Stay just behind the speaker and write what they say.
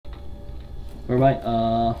Where am I?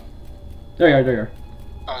 There you are, there you are.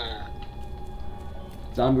 Oh,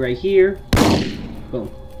 Zombie right here. Boom.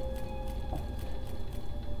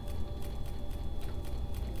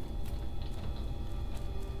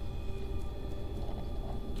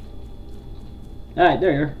 Alright,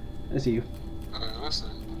 there you are. I see you. listen.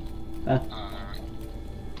 Huh?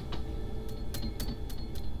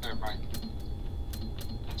 Never mind.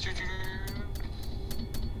 Shoot, shoot, shoot.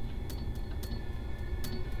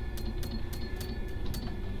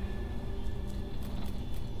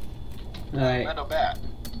 Alright. Metal bat.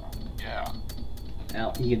 Yeah.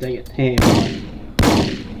 Now, you can take it. Hey,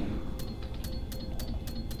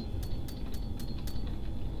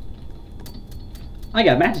 I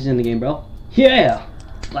got matches in the game, bro. Yeah!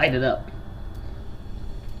 Light it up.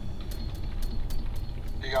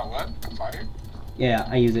 You got what? Fire? Yeah,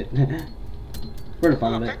 I use it. For the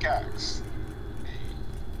fun of it. Pickaxe.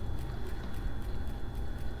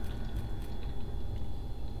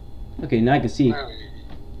 Okay, now I can see. Wait,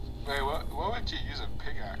 what would you use a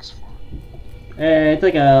pickaxe for? It's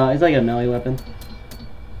like a melee weapon.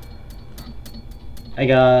 I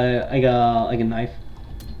got like a knife.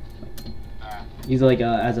 Nah. Use it like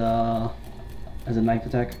as a knife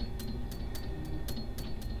attack.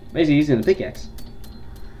 Basically using a pickaxe.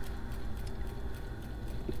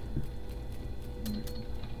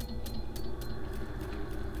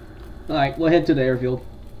 Alright, we'll head to the airfield.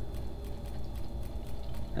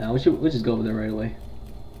 We'll just go over there right away.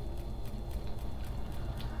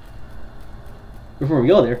 Before we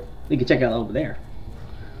go there, we can check out over there.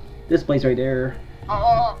 This place right there.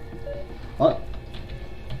 Oh! What?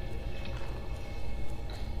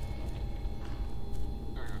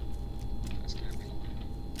 That scared me.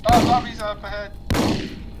 Oh, zombies up ahead!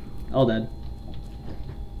 All dead.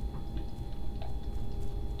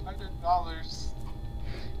 $100.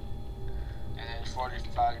 And then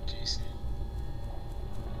 45 GC.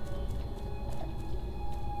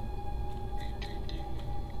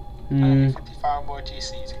 55 more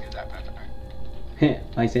GC to get that backpack.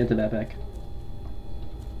 My Santa backpack.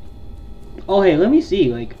 Oh hey, let me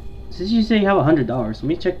see. Like, since you say you have $100, let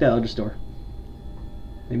me check that other store.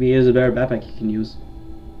 Maybe there's a better backpack you can use.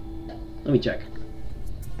 Let me check.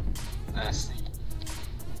 Let's see.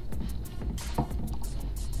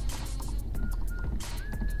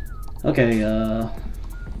 Okay, I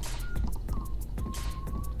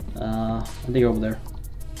think you're over there.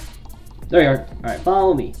 There you are. Alright,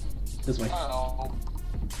 follow me. This way. Uh-oh.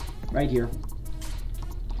 Right here.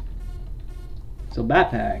 So,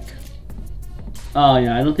 backpack. Oh,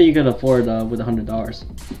 yeah, I don't think you could afford with $100.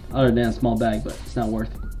 Other than a small bag, but it's not worth.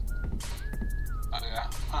 Oh,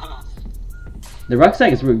 yeah. The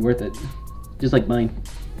rucksack is really worth it. Just like mine.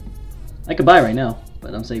 I could buy it right now,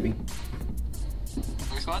 but I'm saving.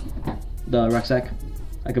 Which one? The rucksack.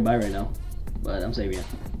 I could buy right now, but I'm saving it.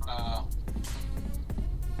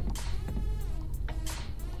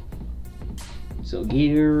 So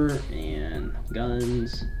gear and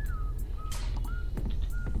guns.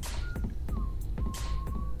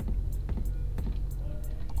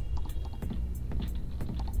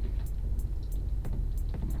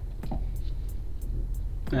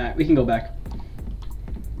 Alright, we can go back.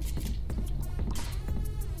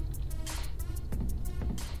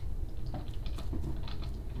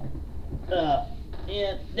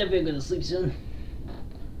 Yeah, definitely gonna sleep soon.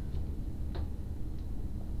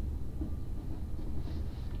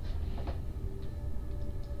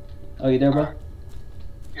 Oh, you there, bro?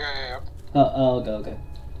 Yeah. Okay.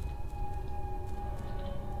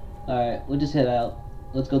 Alright, we'll just head out.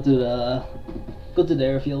 Let's go to the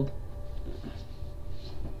airfield.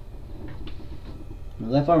 My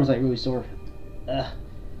left arm is like really sore. I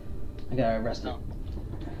gotta rest it.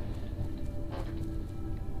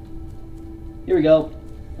 Here we go.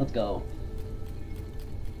 Let's go.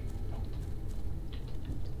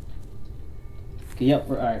 Okay, yep,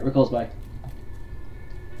 alright, we're close by.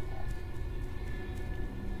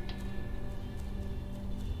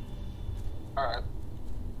 Alright.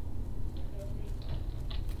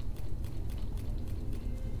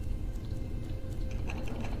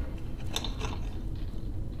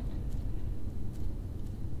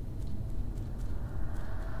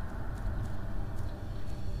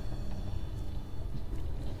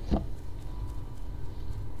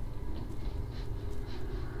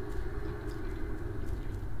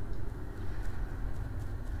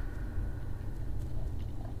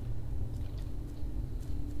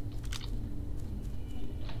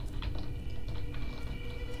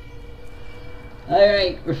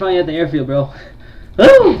 Alright, we're finally at the airfield, bro.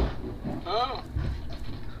 Woo! Oh.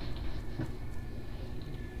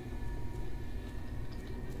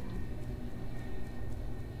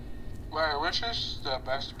 Which is the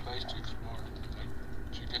best place to explore? Like,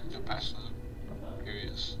 to get the best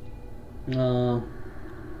areas?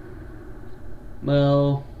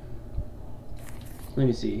 Well, let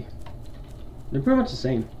me see. They're pretty much the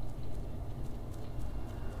same.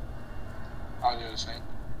 Oh, they're the same?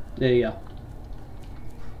 Yeah.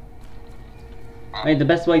 I mean, the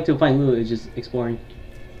best way to find loot is just exploring.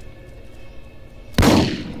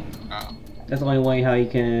 Oh. That's the only way how you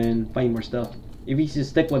can find more stuff. If you just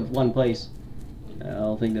stick with one place, I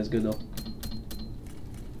don't think that's good though.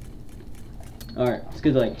 Alright, it's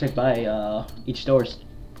good to like check by each stores,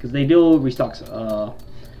 because they do restock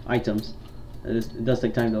items. It does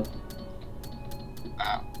take time though.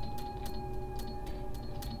 Ow.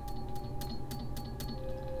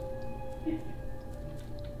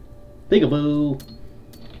 Peekaboo!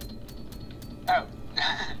 Oh.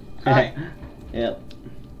 Hi. Yep.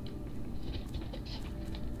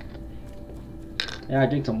 Yeah, I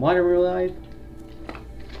drink some water real live.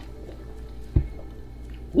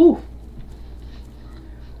 Woo!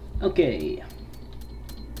 Okay.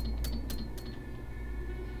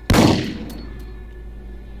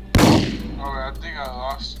 Oh, I think I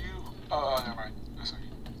lost you. Oh, never mind. That's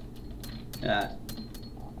okay.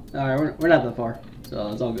 Alright, we're not that far, so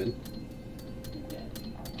it's all good.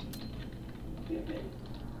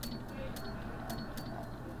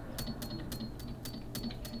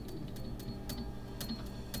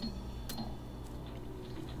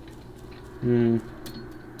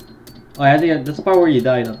 Oh, I think that's the part where you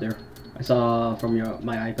died up there. I saw from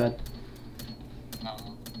my iPad.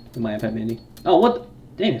 Uh-oh. My iPad mini. Oh, what?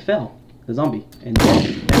 Damn, it fell. The zombie. And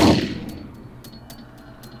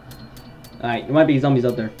alright, there might be zombies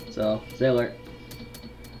up there, so stay alert.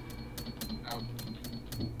 Oh.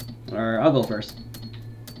 Or I'll go first.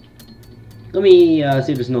 Let me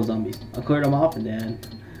see if there's no zombies. I'll clear them off and then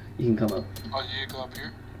you can come up. Oh, did you go up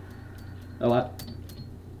here? Oh, what?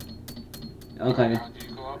 I'm climbing. How do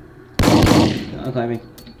you go up? I'm climbing.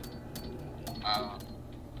 Uh,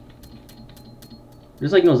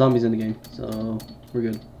 There's like no zombies in the game, so we're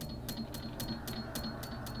good.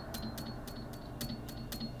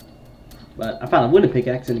 But I found a wooden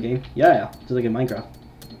pickaxe in the game. Yeah, just like in Minecraft.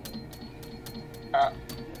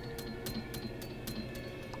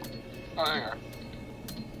 oh, there you are.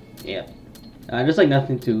 Yeah. There's like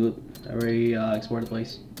nothing to loot. I already explored the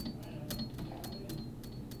place.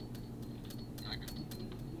 Okay.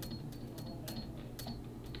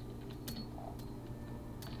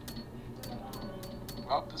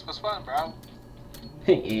 Well, this was fun, bro.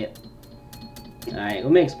 Yeah. Alright,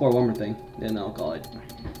 let me explore one more thing, then I'll call it.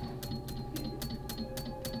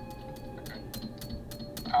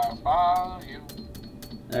 I'll follow you.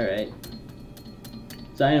 Alright.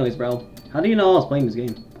 So anyways, bro, how do you know I was playing this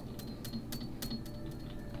game?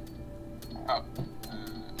 Oh,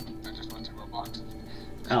 I just went to Roblox.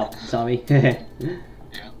 Oh, saw me. Yeah.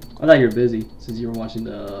 I thought you were busy since you were watching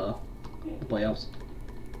the playoffs.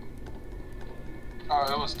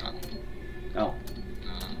 Oh, it was done. Oh.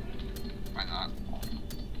 Why not?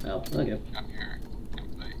 Oh, okay. I'm here. Can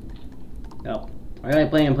play. Oh. Are you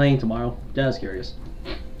playing tomorrow? Just curious.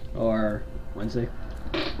 Or Wednesday?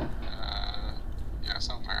 Yeah,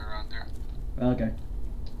 somewhere around there. Okay.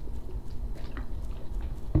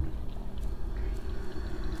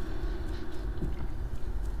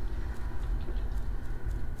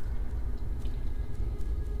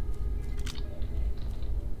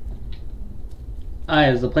 Ah,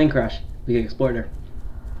 it's the plane crash. We can explore there.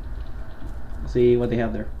 See what they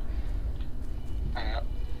have there. Yeah.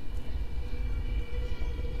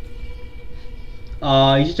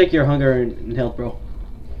 You should check your hunger and health, bro.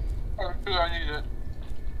 Oh, do I need it?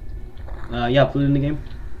 Yeah, food in the game.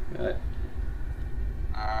 No.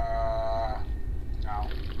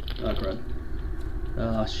 Oh, crud.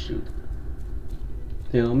 Shoot.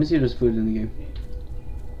 Yeah, let me see if there's food in the game.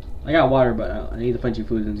 I got water, but I need to find you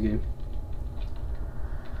food in this game.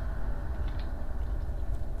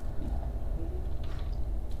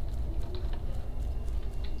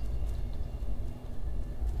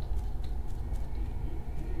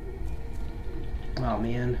 Oh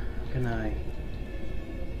man, how can I?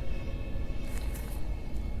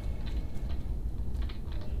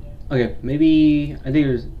 Okay, maybe I think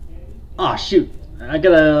there's. Ah, shoot! I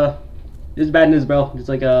gotta. This is bad news, bro. It's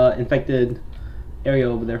like a infected area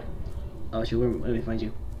over there. Oh shoot! Let me find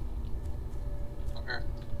you. Okay.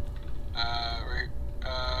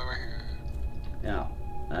 Right here. Yeah,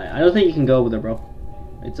 I don't think you can go over there, bro.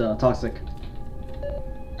 It's toxic.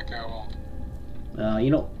 Okay, I won't.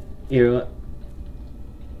 You know, here.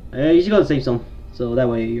 You should go to safe zone, so that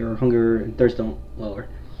way your hunger and thirst don't lower.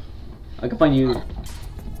 I can find you.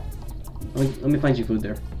 Let me find you food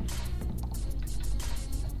there.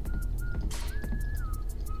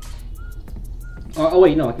 Oh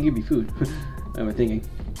wait, no, I can give you food. I'm thinking.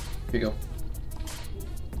 Here you go.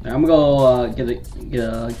 Right, I'm gonna go get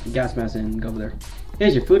a gas mask and go over there.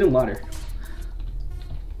 Here's your food and water.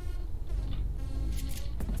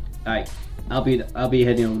 All right, I'll be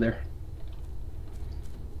heading over there.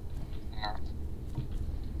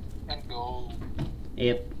 And go.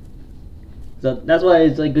 Yep. So that's why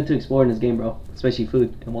it's like good to explore in this game, bro. Especially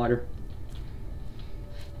food and water.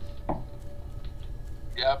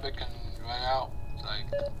 Yeah, but it can run out like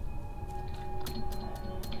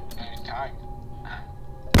anytime.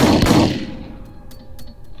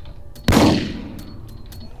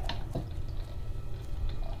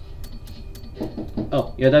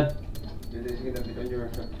 Oh, you're done?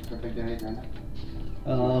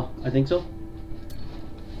 I think so.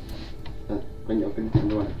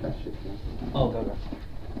 Oh, go.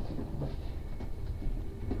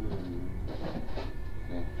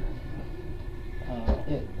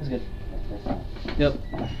 Yeah, that's good. Yep.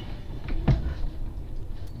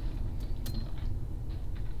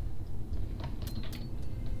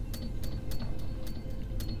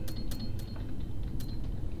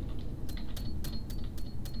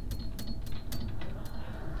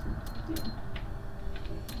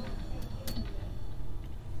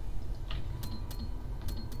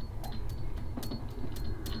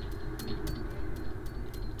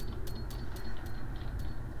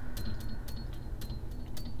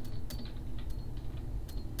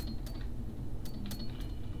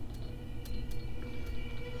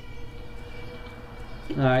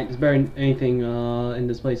 Alright, it's better than anything in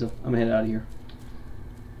this place, so I'm gonna head out of here.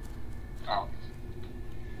 Oh.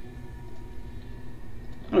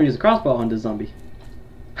 I'm gonna use a crossbow on this zombie.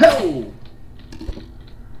 Ho!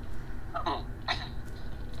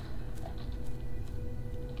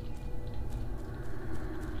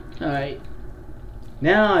 Alright.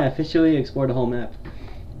 Now I officially explored the whole map.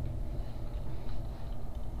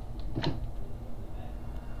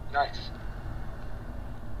 Nice.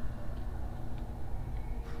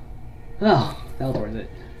 Oh, that was worth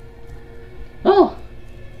it. Oh,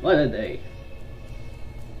 what a day.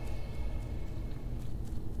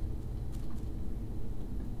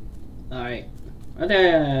 Alright. I'm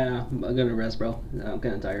gonna rest, bro. I'm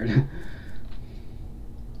kinda tired.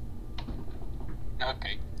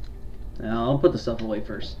 Okay. Now, I'll put the stuff away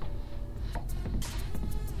first.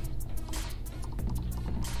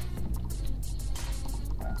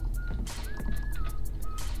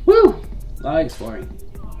 Woo! A lot of exploring.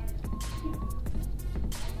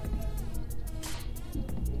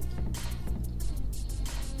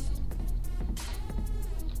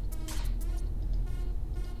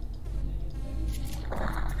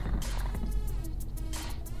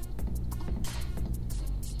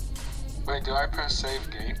 Wait, do I press save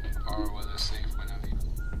game or will it save whenever you?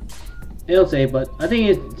 It'll save, but I think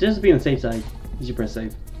it's just to be on the safe side. You should press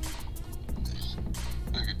save.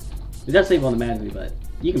 Okay. It does save automatically, but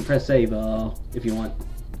you can press save if you want.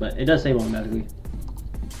 But it does save automatically.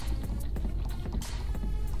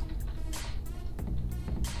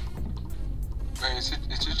 Wait, is it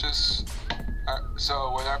just?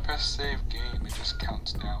 So when I press save game, it just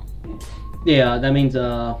counts down. Yeah, that means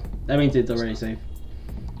it's already saved.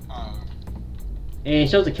 And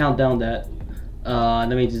it shows the countdown that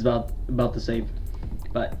means it's about to save.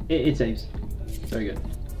 But it saves. Very good.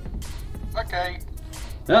 Okay.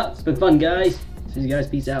 Well, it's been fun, guys. See you guys.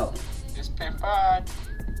 Peace out. It's been fun.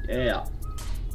 Yeah.